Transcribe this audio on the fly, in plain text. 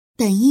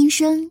本音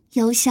声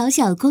由小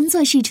小工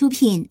作室出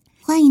品，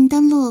欢迎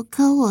登录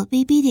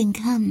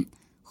Kouwobb.com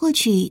获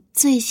取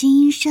最新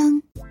音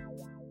声。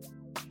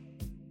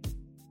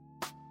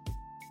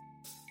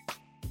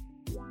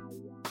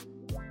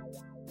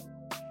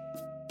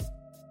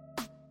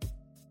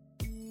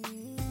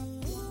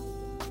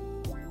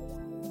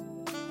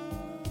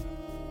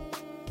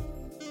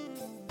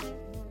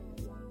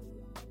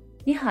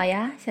你好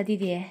呀，小弟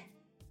弟，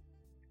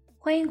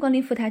欢迎光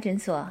临扶她诊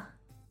所。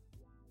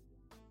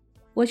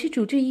我是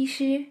主治医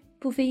师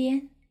步飞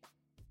烟。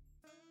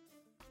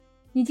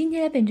你今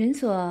天来本诊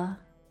所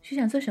是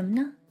想做什么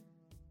呢？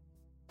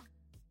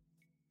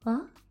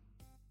哦，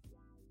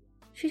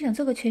是想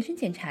做个全身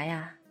检查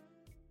呀？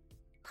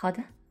好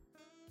的，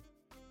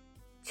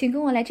请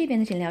跟我来这边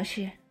的诊疗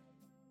室。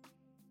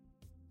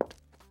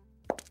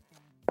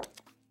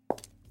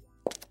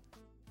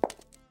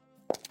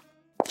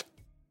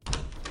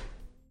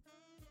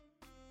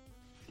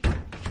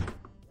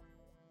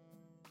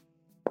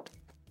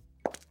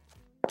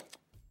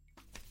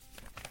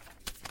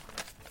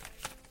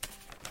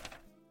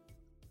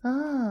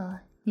哦，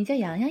你叫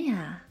洋洋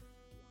呀，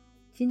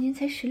今年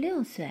才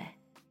16岁，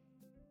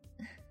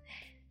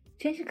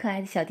真是可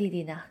爱的小弟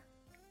弟呢。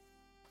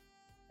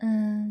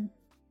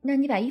那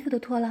你把衣服都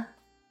脱了，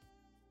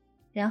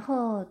然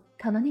后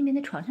躺到那边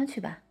的床上去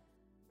吧。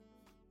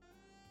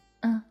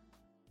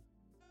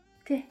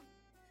对，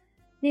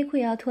内裤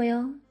也要脱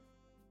哟。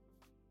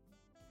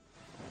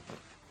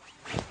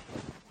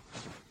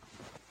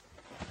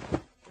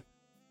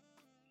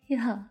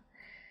哟，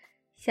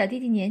小弟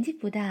弟年纪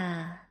不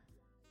大，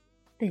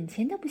本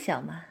钱都不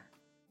小嘛。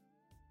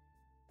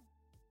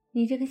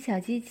你这个小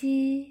鸡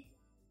鸡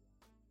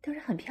倒是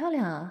很漂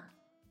亮啊，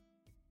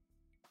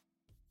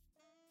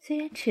虽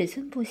然尺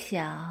寸不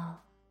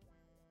小，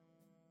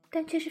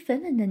但却是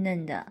粉粉嫩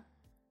嫩的，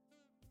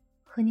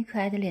和你可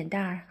爱的脸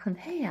蛋儿很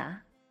配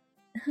啊。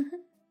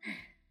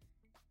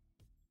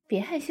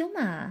别害羞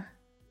嘛，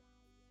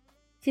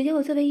姐姐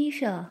我作为医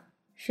生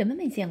什么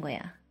没见过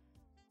呀。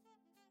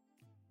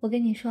我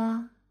跟你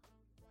说，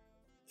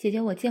姐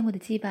姐我见过的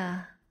鸡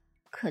巴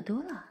可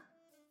多了，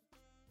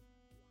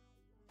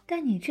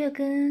但你这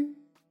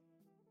根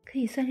可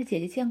以算是姐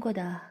姐见过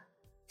的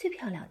最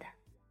漂亮的，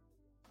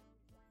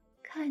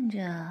看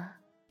着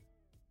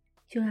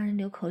就让人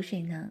流口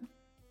水呢。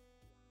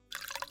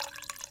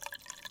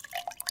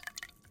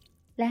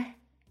来，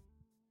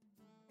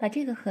把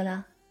这个喝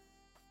了，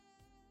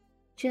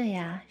这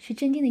呀是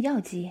镇定的药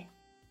剂，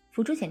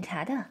辅助检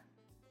查的，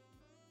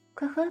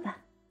快喝了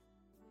吧。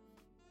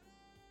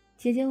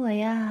姐姐我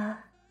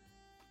呀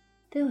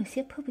都有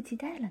些迫不及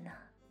待了呢。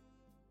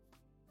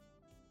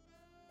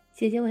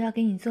姐姐我要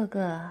给你做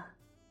个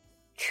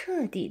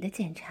彻底的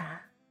检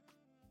查。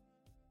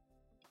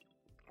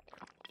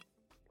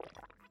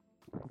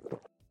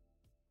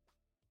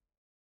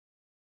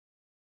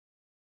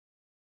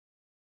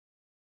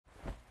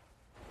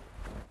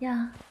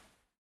呀，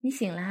你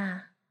醒了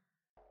啊？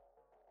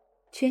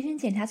全身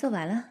检查做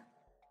完了，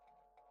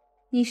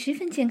你十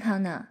分健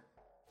康呢。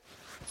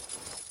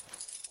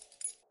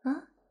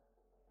啊？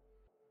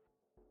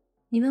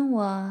你问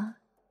我，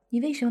你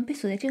为什么被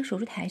锁在这个手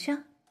术台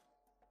上？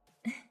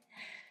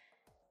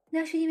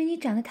那是因为你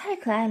长得太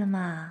可爱了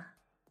嘛。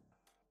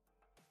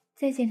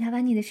在检查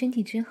完你的身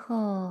体之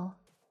后，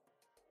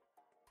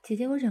姐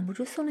姐我忍不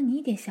住送了你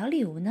一点小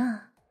礼物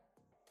呢。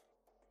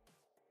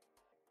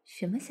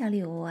什么小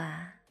礼物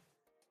啊？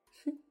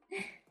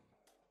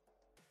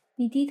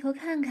你低头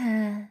看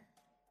看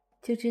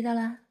就知道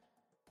了。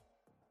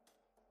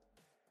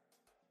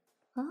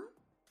哦，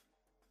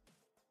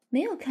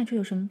没有看出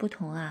有什么不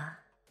同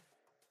啊。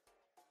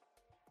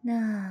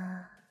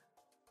那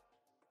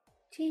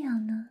这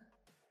样呢？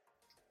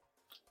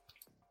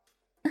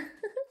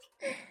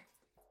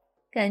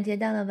感觉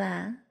到了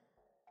吧？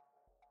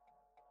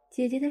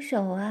姐姐的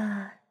手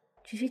啊，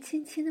只是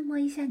轻轻地摸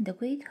一下你的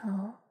龟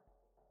头，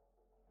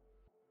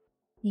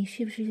你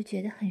是不是就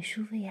觉得很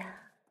舒服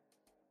呀？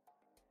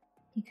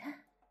你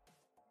看，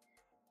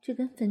这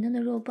根粉嫩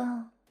的肉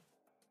棒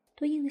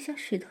都硬得像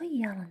石头一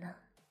样了呢。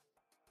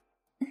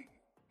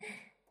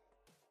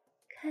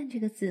看这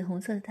个紫红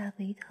色的大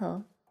龟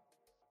头，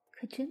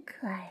可真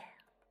可爱呀。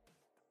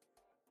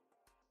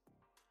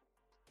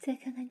再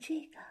看看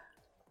这个，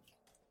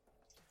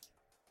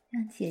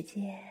让姐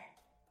姐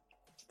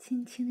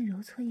轻轻地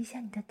揉搓一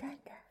下你的蛋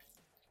蛋。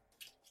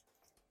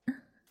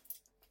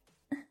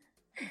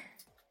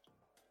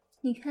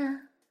你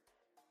看，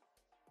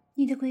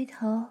你的龟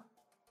头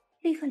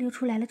立刻流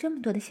出来了这么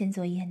多的先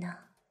作液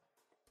呢。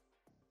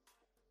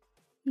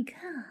你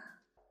看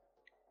啊，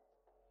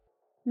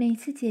每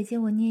次姐姐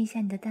我捏一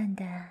下你的蛋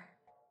蛋，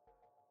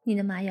你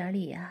的马眼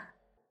里啊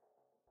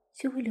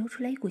就会流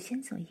出来一股先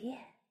作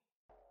液。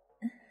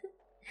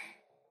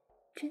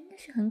真的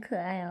是很可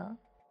爱哦，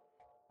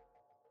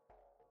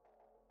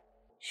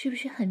是不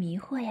是很迷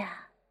惑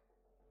呀？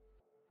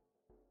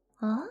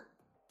哦，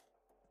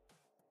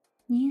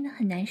你硬得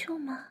很难受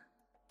吗？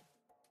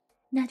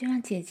那就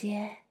让姐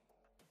姐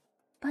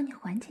帮你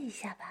缓解一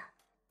下吧，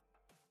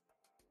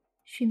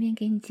顺便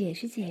给你解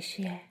释解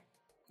释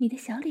你的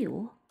小礼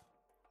物。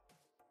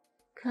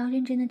可要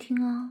认真的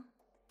听哦，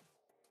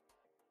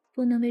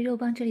不能被肉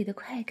棒这里的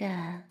快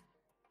感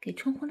给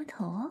冲昏了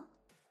头哦。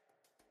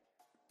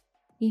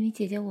因为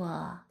姐姐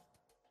我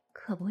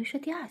可不会说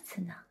第二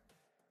次呢。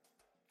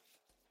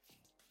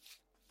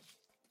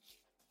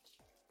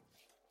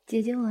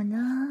姐姐我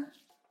呢，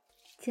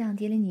降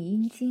低了你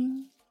阴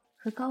茎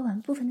和睾丸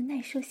部分的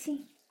耐受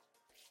性，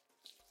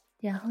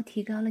然后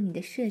提高了你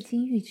的射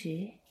精阈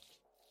值，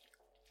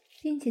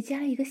并且加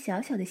了一个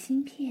小小的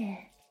芯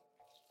片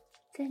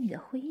在你的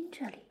会阴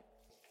这里。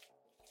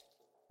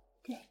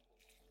对，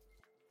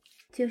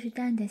就是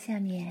蛋蛋下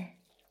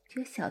面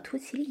这个小凸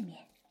起里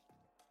面。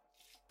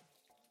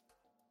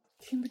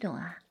听不懂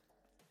啊？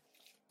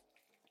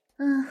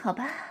好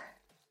吧，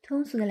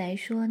通俗的来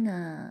说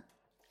呢，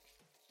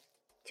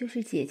就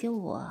是姐姐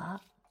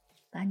我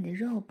把你的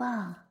肉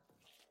棒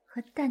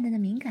和蛋蛋的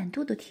敏感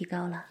度都提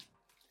高了。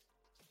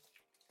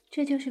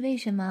这就是为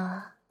什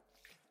么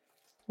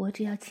我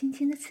只要轻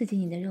轻的刺激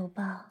你的肉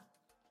棒，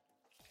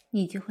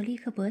你就会立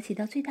刻勃起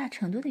到最大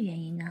程度的原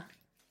因呢。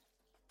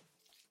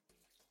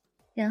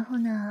然后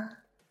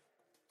呢，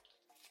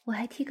我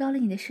还提高了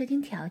你的射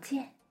精条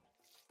件，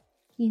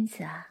因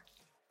此啊，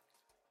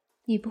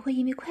你不会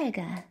因为快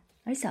感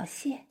而早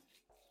泄，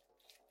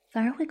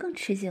反而会更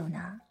持久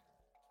呢。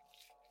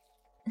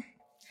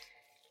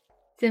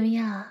怎么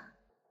样？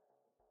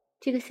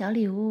这个小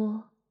礼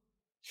物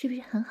是不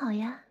是很好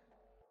呀？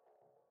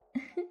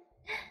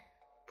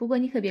不过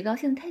你可别高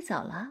兴得太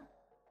早了。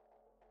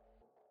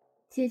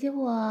姐姐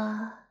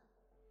我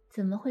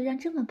怎么会让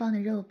这么棒的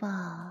肉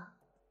棒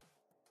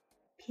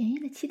便宜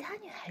了其他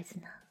女孩子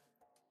呢？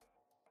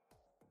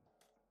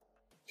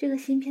这个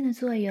芯片的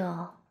作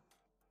用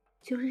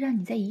就是让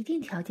你在一定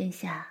条件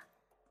下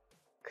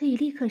可以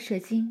立刻射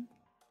精，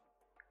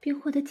并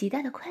获得极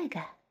大的快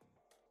感。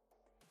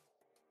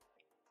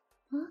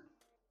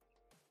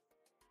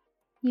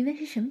你问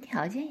是什么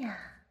条件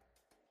呀？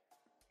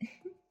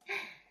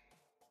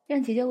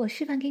让姐姐我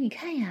示范给你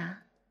看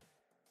呀。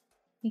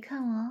你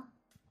看哦，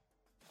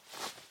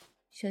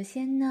首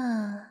先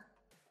呢，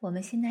我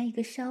们先拿一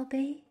个烧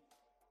杯，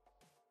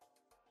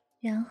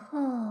然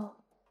后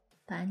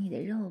把你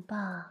的肉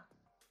棒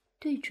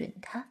对准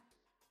它，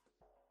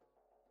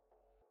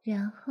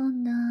然后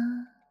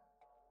呢，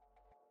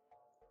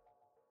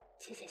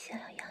姐姐想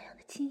要痒痒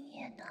的精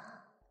液呢。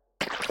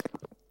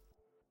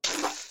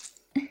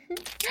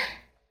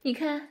你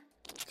看，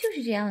就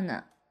是这样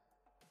呢。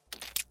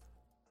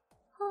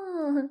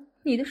哦，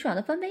你都爽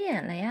得翻白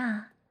眼了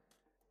呀。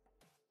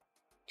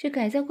这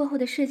改造过后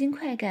的射精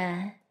快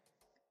感，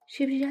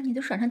是不是让你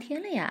都爽上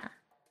天了呀？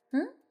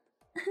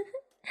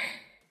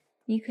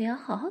你可要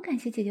好好感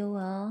谢姐姐我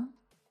哦。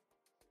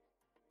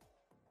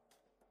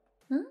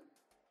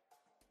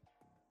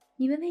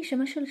你们为什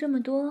么射了这么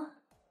多，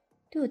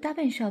都有大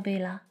半烧杯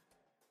了？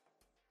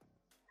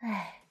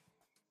哎，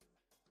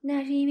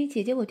那是因为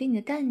姐姐我对你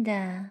的蛋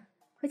蛋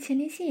和前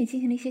列腺也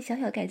进行了一些小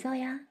小的改造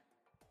呀。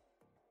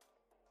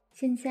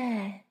现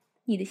在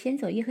你的先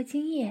走液和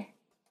精液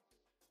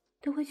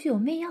都会具有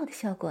媚药的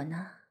效果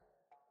呢，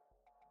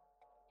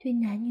对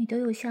男女都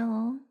有效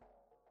哦。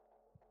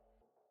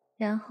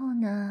然后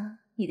呢，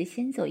你的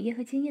先走液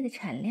和精液的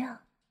产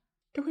量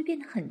都会变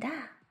得很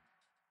大，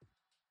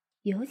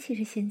尤其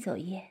是先走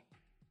液，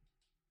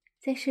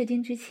在射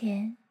精之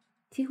前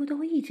几乎都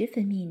会一直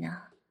分泌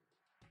呢，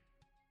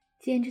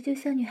简直就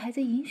像女孩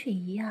子饮水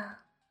一样。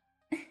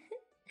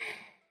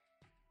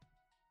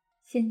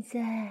现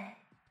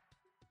在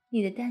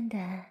你的蛋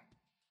蛋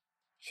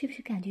是不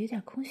是感觉有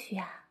点空虚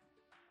啊？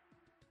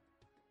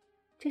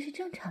这是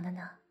正常的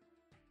呢，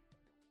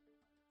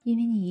因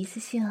为你一次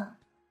性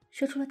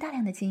射出了大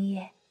量的精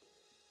液，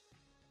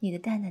你的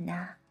蛋蛋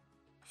呢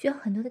需要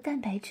很多的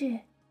蛋白质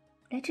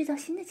来制造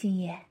新的精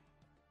液。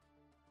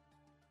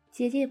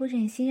姐姐也不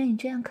忍心让你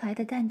这样可爱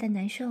的蛋蛋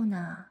难受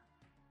呢，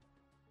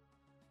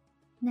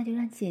那就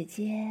让姐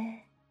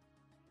姐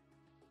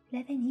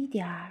来喂你一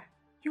点儿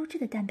优质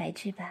的蛋白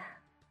质吧。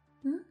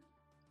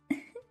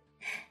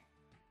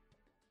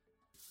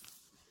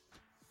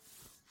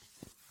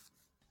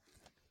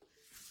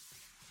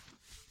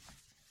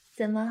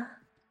怎么，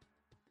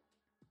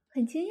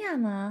很惊讶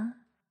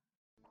吗？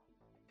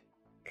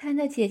看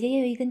到姐姐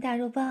也有一根大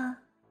肉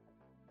棒？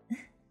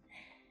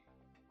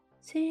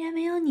虽然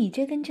没有你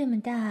这根这么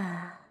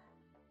大，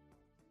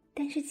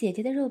但是姐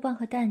姐的肉棒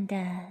和蛋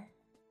蛋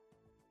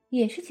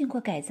也是经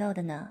过改造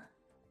的呢。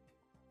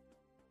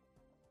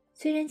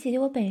虽然姐姐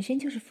我本身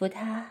就是扶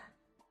她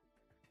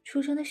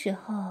出生的时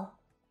候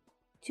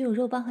就有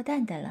肉棒和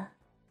蛋蛋了，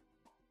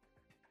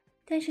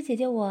但是姐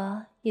姐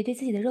我也对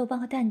自己的肉棒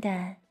和蛋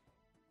蛋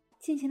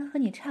进行了和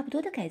你差不多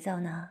的改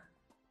造呢。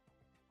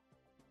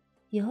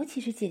尤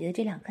其是姐姐的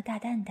这2颗大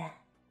蛋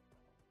蛋，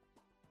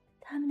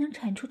它们能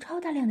产出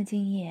超大量的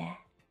精液，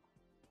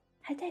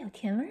还带有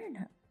甜味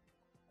呢。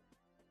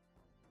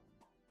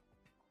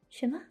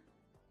什么？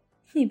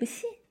你不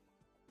信？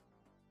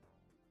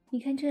你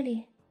看这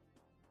里，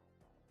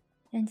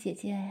让姐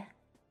姐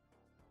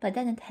把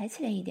蛋蛋抬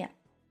起来一点。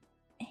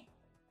哎，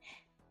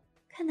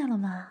看到了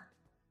吗？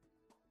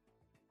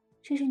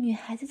这是女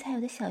孩子才有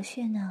的小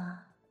穴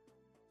呢，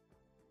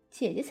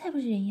姐姐才不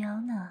是人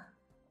妖呢。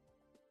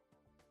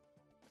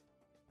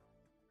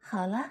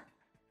好了，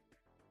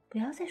不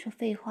要再说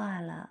废话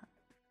了，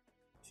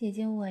姐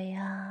姐我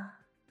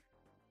呀，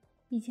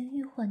已经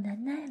欲火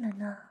难耐了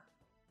呢。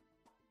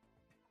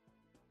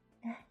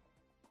来，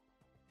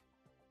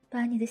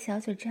把你的小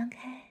嘴张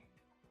开，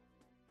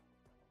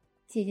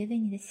姐姐为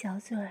你的小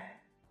嘴儿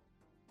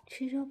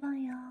吃肉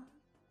棒哟。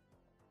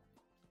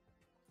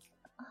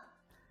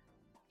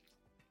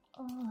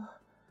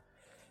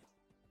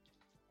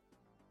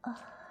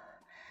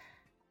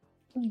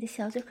你的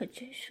小嘴可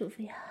真舒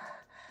服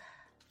呀，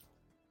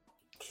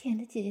舔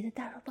的姐姐的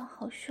大肉棒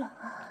好爽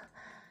啊！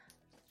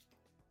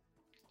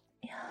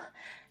呀，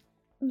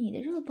你的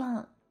肉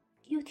棒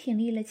又挺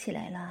立了起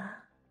来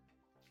了。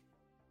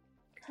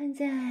看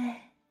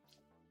在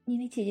你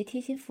为姐姐贴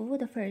心服务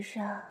的份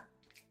上，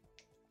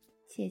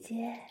姐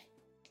姐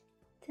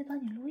再帮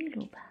你撸一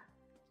撸吧。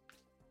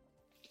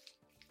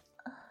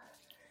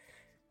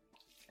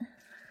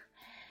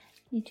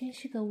你真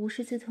是个无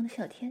师自通的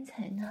小天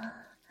才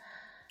呢。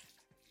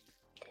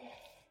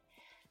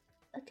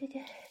对，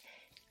对，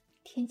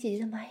舔姐姐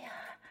的马眼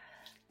儿。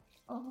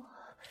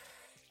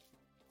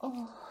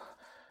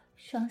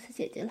爽死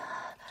姐姐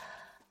了。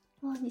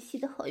你吸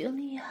得好用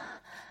力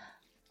啊。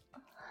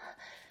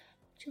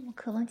这么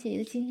渴望姐姐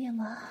的经验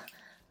吗？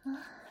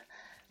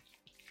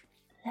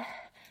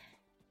来，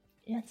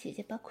让姐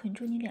姐把捆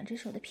住你2只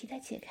手的皮带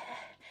解开。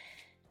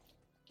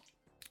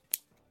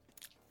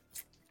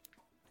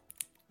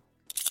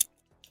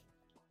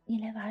你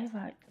来玩一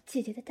玩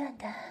姐姐的蛋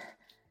蛋。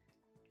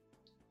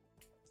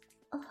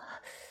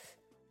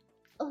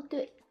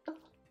对，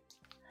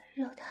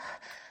揉的。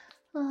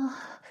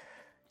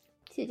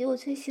姐姐我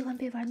最喜欢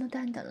被玩弄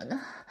蛋蛋了呢。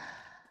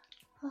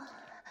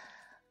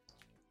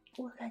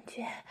我感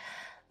觉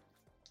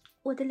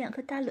我的2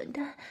颗大卵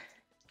蛋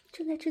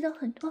正在制造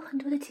很多很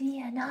多的经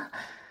验呢。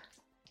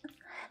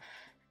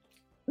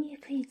你也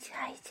可以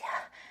掐一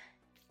掐，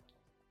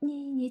捏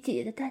一捏姐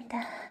姐的蛋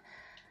蛋。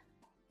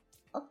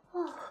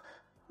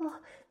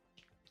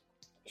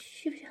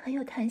是不是很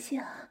有弹性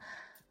啊？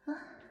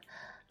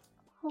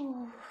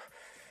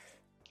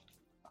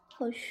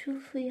好舒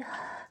服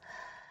呀。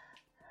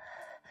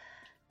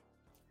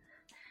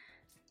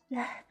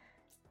来，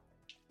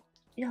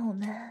让我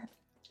们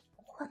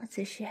换个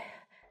姿势。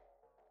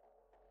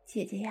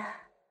姐姐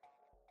呀，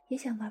也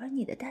想玩玩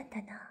你的蛋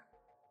蛋呢。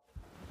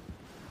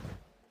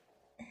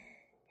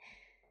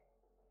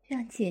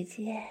让姐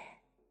姐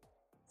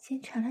先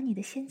尝尝你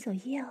的先走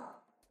液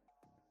哦。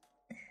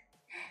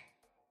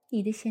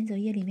你的先走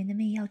液里面的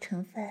媚药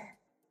成分，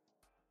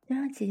能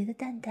让姐姐的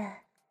蛋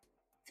蛋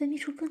分泌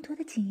出更多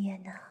的精液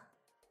呢。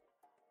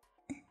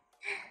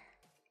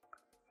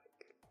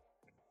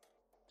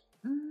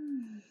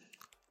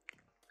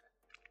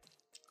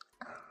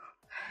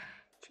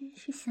真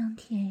是香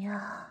甜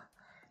呀，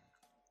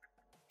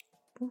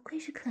不愧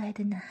是可爱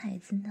的男孩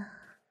子呢。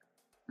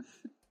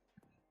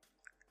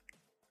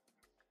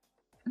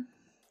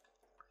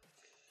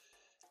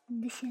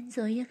你的先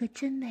走液可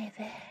真美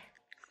味。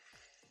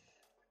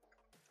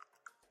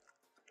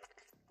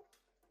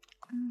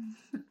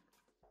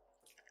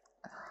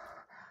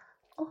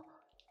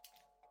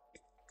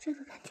这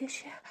个感觉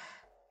是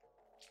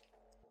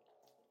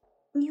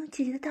你用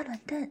姐姐的大卵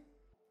蛋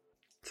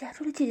夹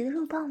住了姐姐的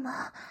肉棒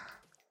吗？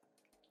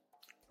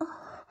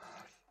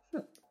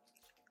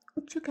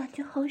这感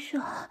觉好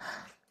爽。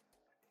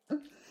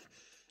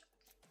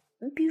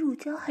比乳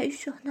胶还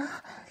爽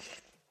呢。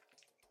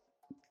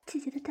姐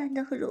姐的蛋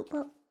蛋和肉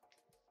棒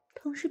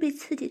同时被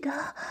刺激到，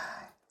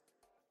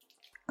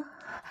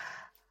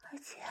而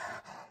且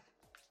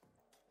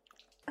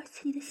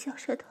你的小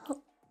舌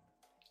头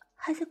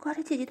还在刮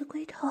着姐姐的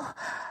龟头。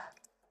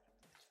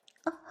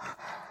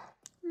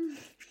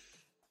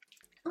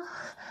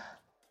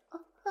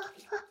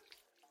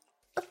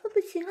不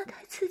行了，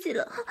太刺激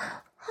了。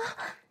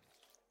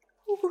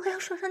我快要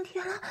爽上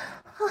天了。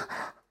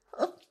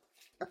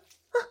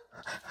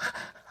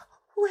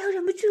我要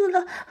忍不住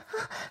了。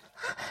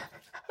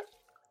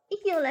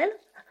要来了，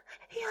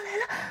要来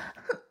了。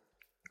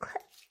快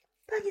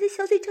把你的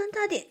小嘴张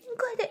大点，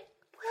快点，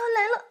我要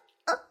来了。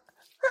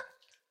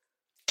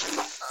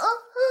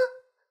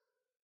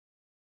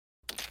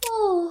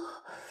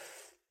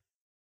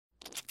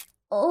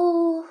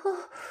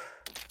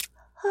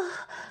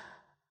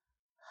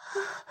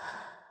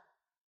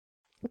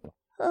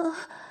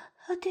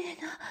对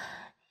呢，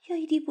要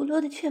一滴不漏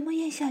的全部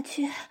咽下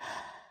去。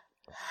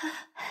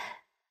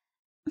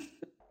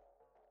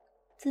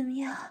怎么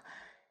样，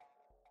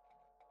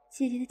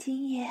姐姐的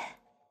精液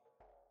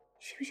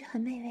是不是很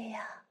美味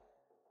呀？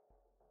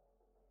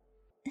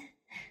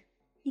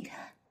你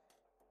看，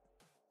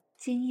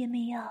精液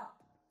媚药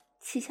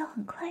起效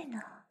很快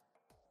呢。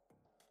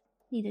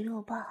你的肉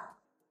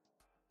棒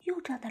又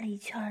长大了1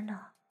圈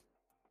呢，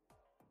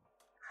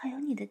还有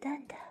你的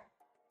蛋蛋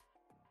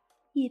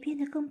也变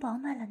得更饱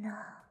满了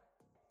呢。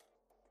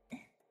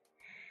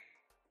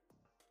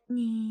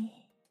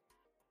你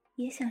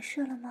也想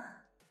射了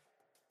吗？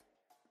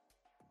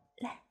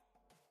来，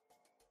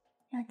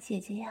让姐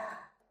姐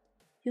呀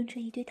用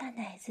这一堆大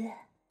奶子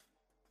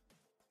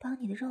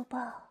帮你的肉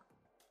棒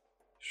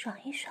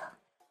爽一爽。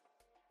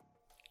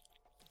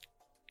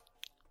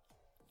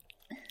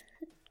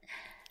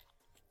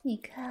你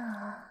看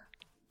啊，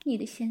你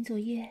的先祖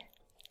液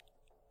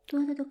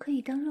多的都可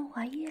以当润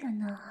滑液了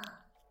呢。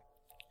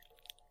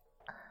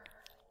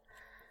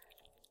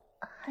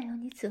还有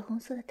你紫红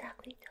色的大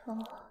龟头，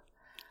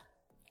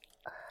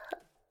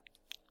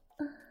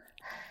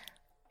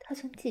它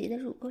从姐姐的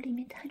乳沟里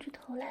面探出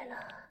头来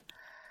了。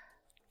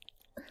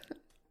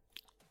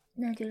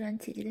那就让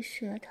姐姐的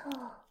舌头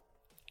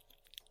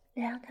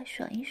来让它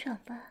爽一爽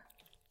吧。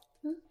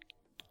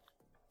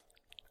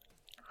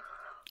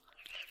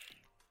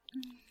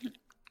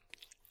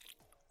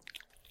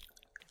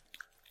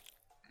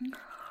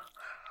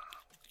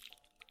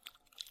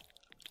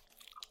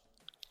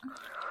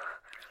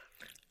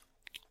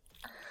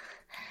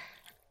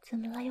怎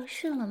么了？又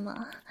射了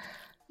吗？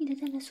你的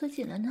蛋蛋缩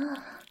紧了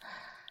呢。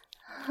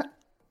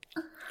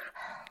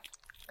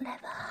来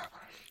吧，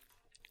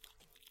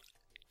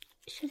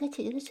射在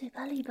姐姐的嘴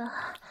巴里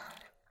吧。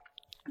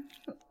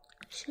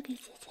射给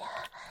姐姐，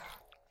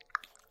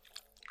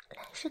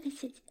来，射给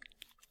姐姐。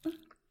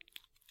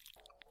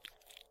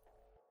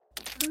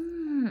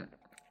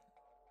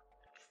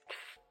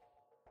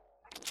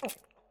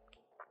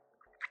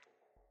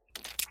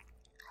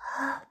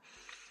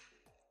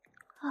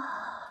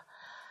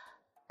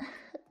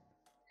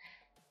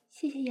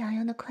谢谢洋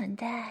洋的款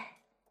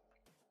待，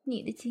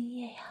你的精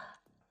液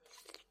呀，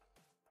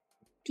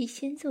比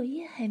先祖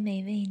液还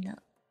美味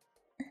呢。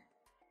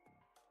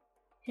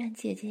让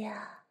姐姐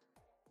呀，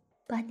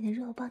把你的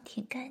肉棒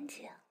舔干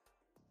净，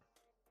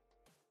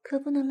可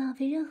不能浪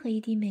费任何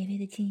一滴美味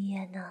的精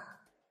液呢。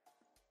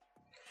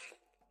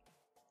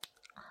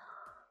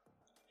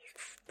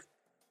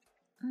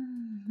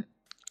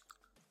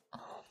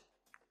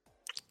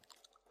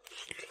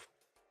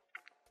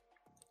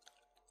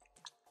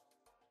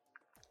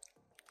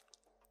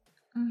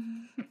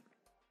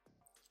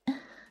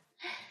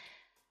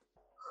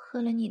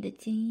喝了你的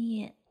精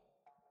液，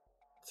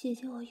姐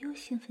姐我又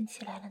兴奋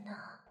起来了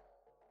呢。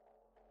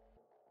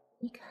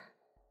你看，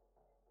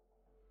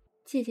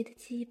姐姐的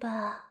鸡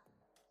巴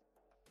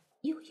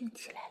又硬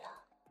起来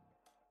了。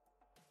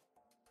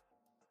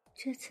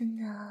这次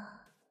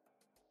呢，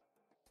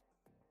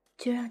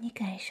就让你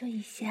感受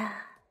一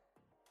下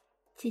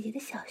姐姐的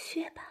小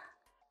穴吧。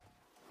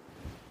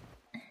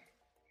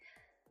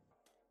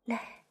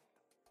来，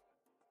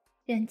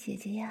让姐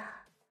姐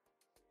呀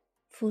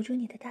扶住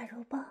你的大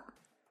肉棒，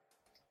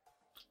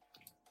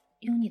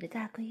用你的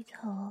大龟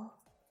头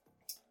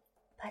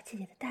把姐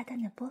姐的大蛋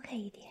蛋拨开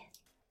一点。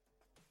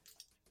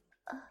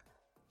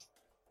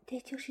对，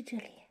就是这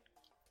里。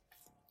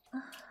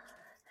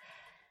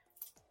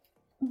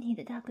你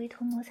的大龟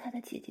头摩擦到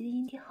姐姐的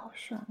阴蒂好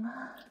爽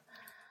啊！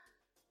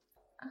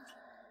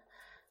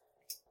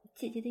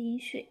姐姐的饮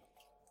水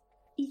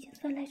已经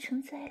泛滥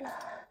成灾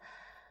了。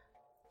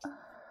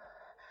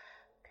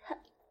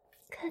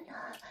看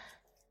呐，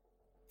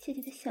姐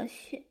姐的小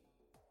穴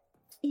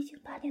已经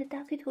把你的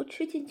大龟头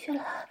吃进去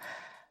了。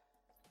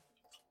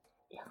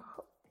然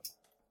后，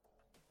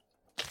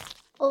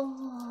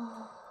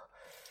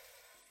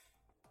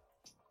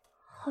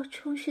好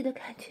充实的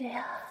感觉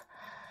呀！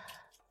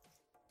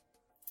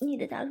你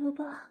的大肉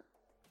棒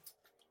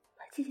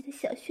把姐姐的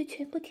小穴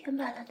全部填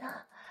满了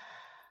呢。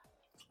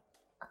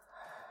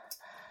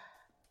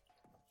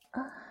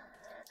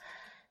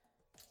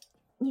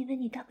你问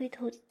你大龟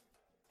头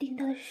顶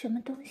到的是什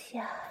么东西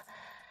啊？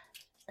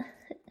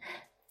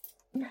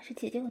那是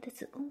姐姐我的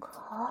子宫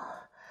口。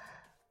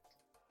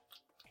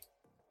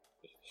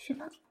什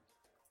么？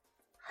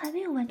还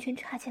没有完全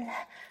插进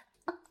来？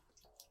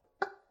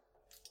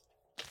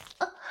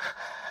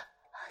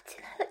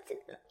进来了，进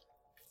来了！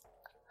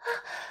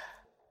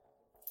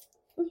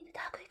你的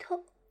大龟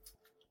头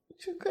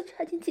整个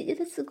插进姐姐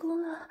的子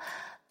宫了。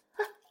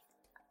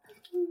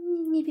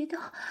你别动。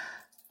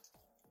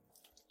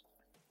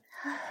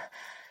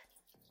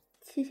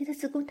姐姐的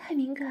子宫太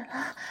敏感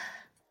了，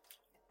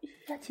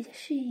让姐姐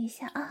适应一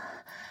下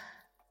啊！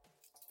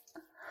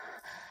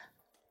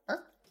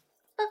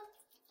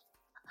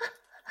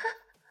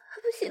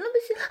不行了，不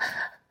行了，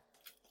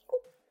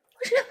我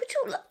忍不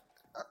住了！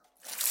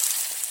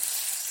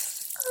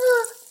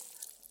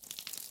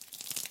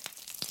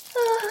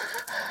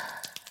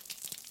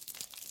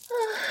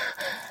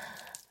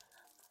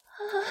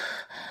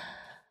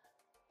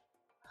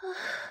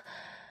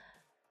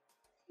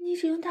你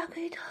只用大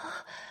龟头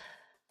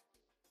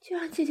就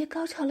让姐姐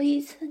高潮了一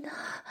次呢。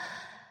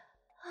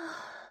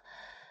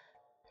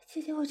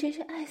姐姐我真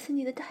是爱死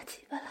你的大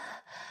鸡巴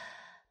了。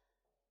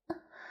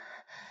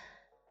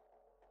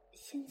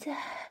现在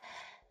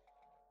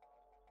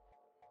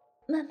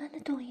慢慢的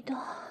动一动，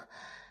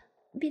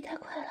别太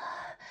快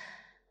了。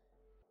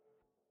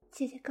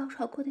姐姐高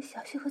潮过的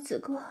小穴和子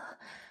宫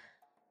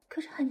可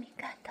是很敏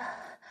感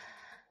的。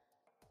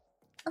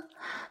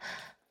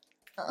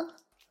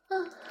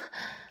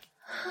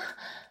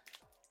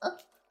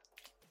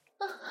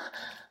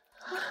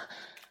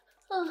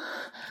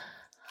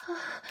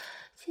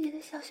姐姐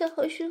的小穴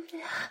好舒服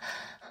呀！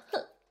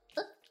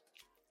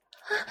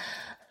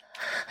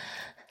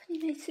你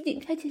每次顶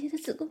开姐姐的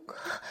子宫口，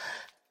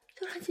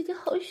都让姐姐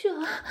好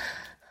爽啊！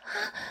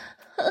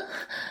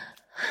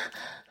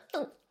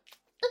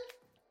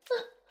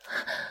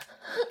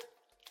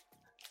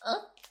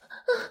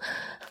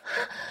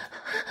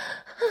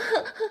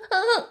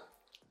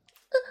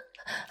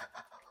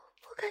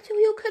我感觉我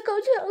又快高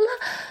潮了，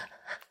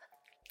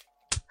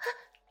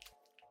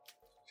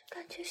这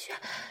感觉是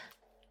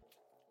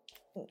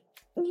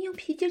你用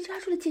皮筋扎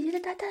住了姐姐的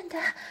大蛋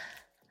蛋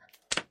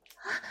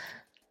啊！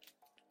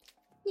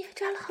你还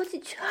扎了好几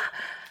圈，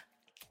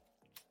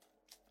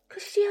可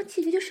是这样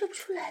姐姐就射不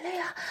出来了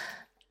呀。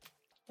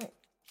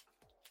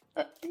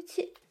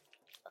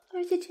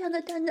而且这样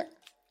的蛋蛋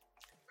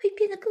会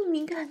变得更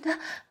敏感的。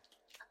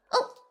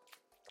哦，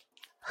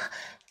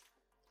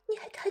你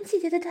还弹姐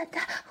姐的蛋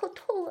蛋，好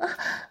痛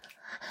啊！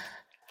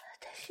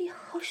但是也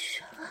好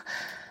爽啊！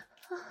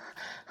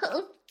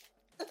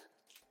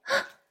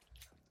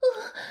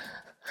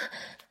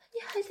你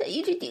还在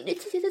一直顶着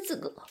姐姐的子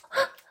宫，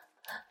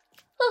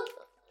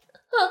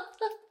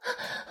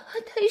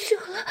太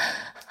爽了！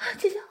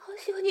姐姐好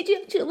喜欢你这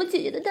样折磨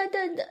姐姐的大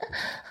蛋蛋，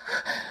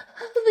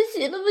不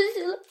行了，不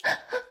行了！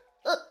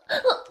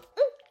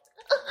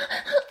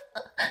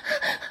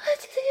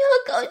姐姐又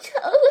要高潮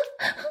了！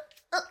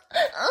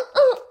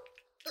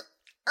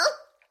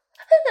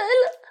来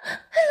了！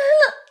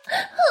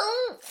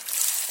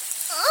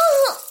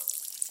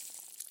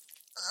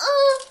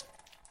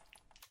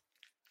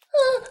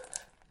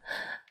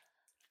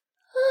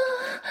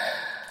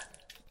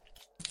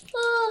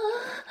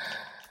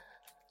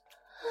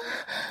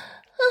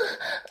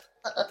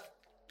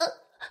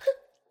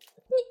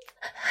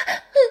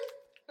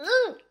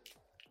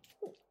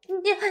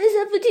你还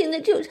在不停地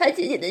抽插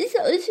姐姐的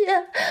小穴，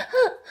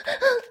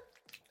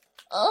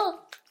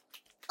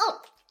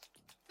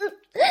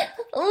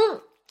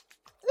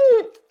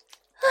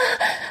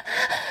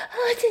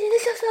姐姐的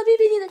小骚逼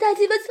被你的大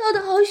鸡巴操得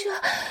好爽，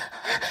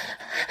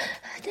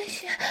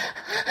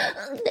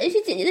但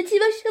是姐姐的鸡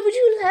巴射不出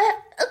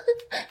来，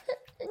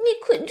你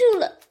捆住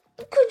了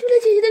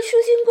姐姐的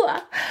输精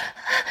管。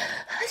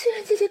虽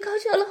然姐姐高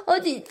潮了好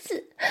几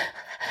次，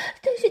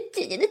但是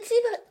姐姐的鸡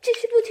巴只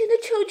是不停的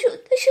抽搐，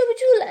她射不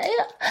出来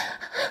呀。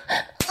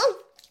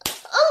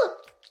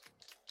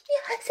你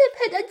还在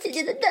拍打姐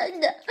姐的蛋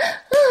蛋，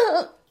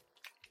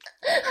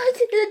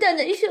姐姐的蛋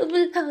蛋受不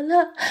了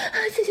了，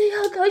姐姐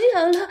要高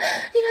潮了，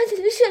你让姐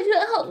姐射出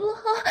来好不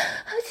好？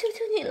求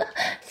求你了，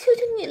求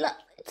求你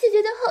了，姐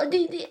姐的好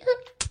弟弟，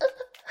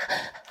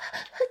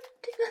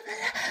对慢慢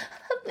来，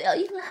不要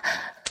硬了，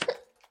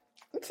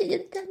姐姐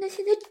的蛋蛋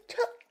现在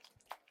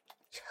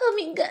超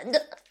敏感的，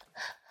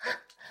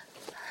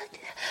对，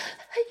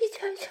一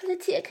圈一圈的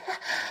解开，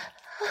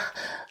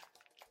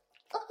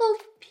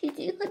皮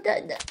筋和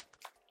蛋蛋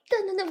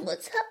的摩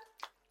擦，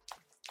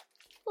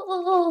好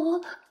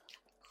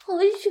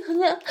爽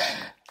啊！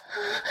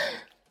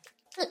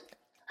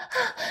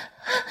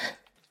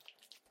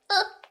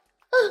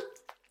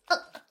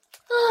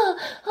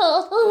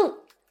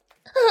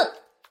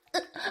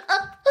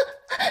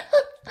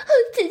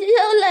姐姐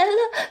要来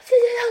了，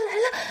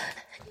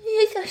你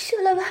也想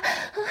射了吧？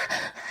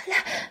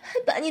来，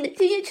把你的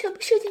精液全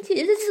部射进姐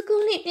姐的子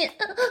宫里面。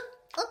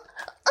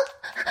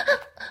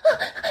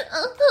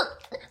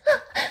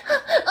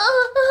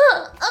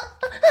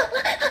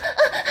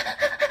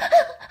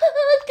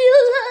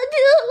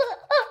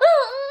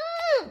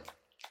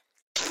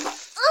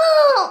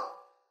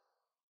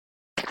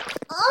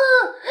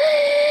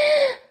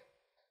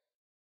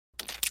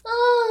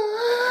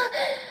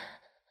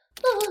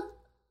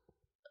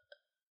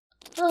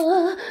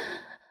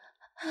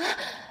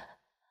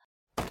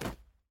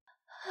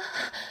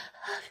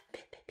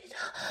别动，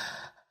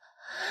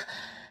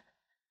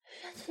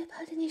让姐姐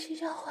趴在你身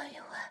上缓一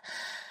缓。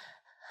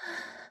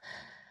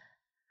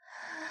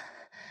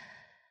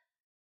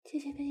姐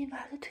姐被你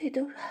玩的腿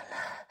都软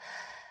了，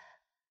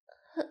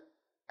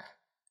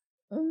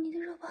你的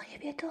肉棒也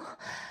别动，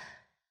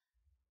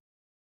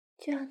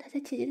就让她在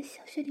姐姐的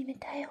小穴里面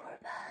待一会儿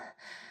吧。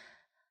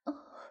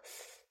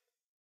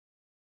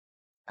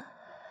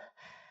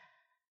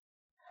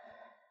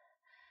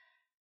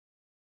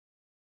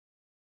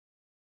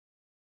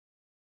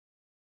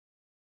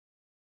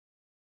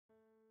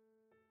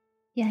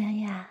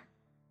呀，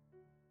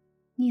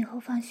你以后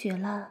放学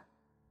了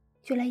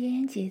就来妍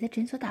妍姐姐的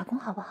诊所打工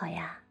好不好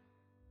呀？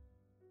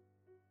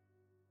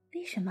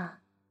为什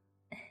么？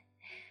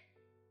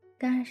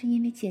当然是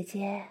因为姐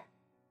姐，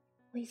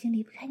我已经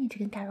离不开你这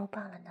根大肉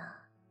棒了呢。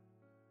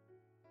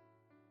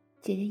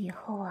姐姐以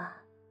后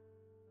啊，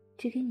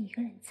只给你一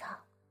个人操，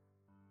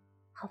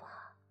好不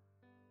好？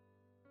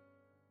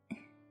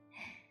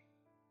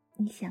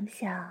你想不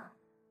想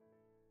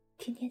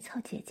天天操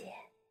姐姐，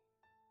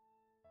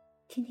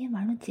天天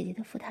玩弄姐姐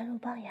的扶她肉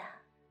棒呀？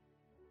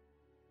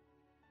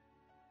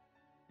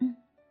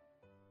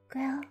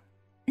乖哦，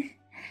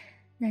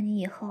那你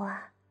以后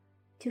啊，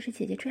就是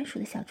姐姐专属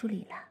的小助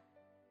理了。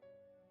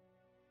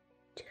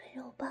这个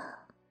肉棒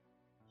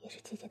也是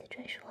姐姐的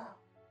专属哦。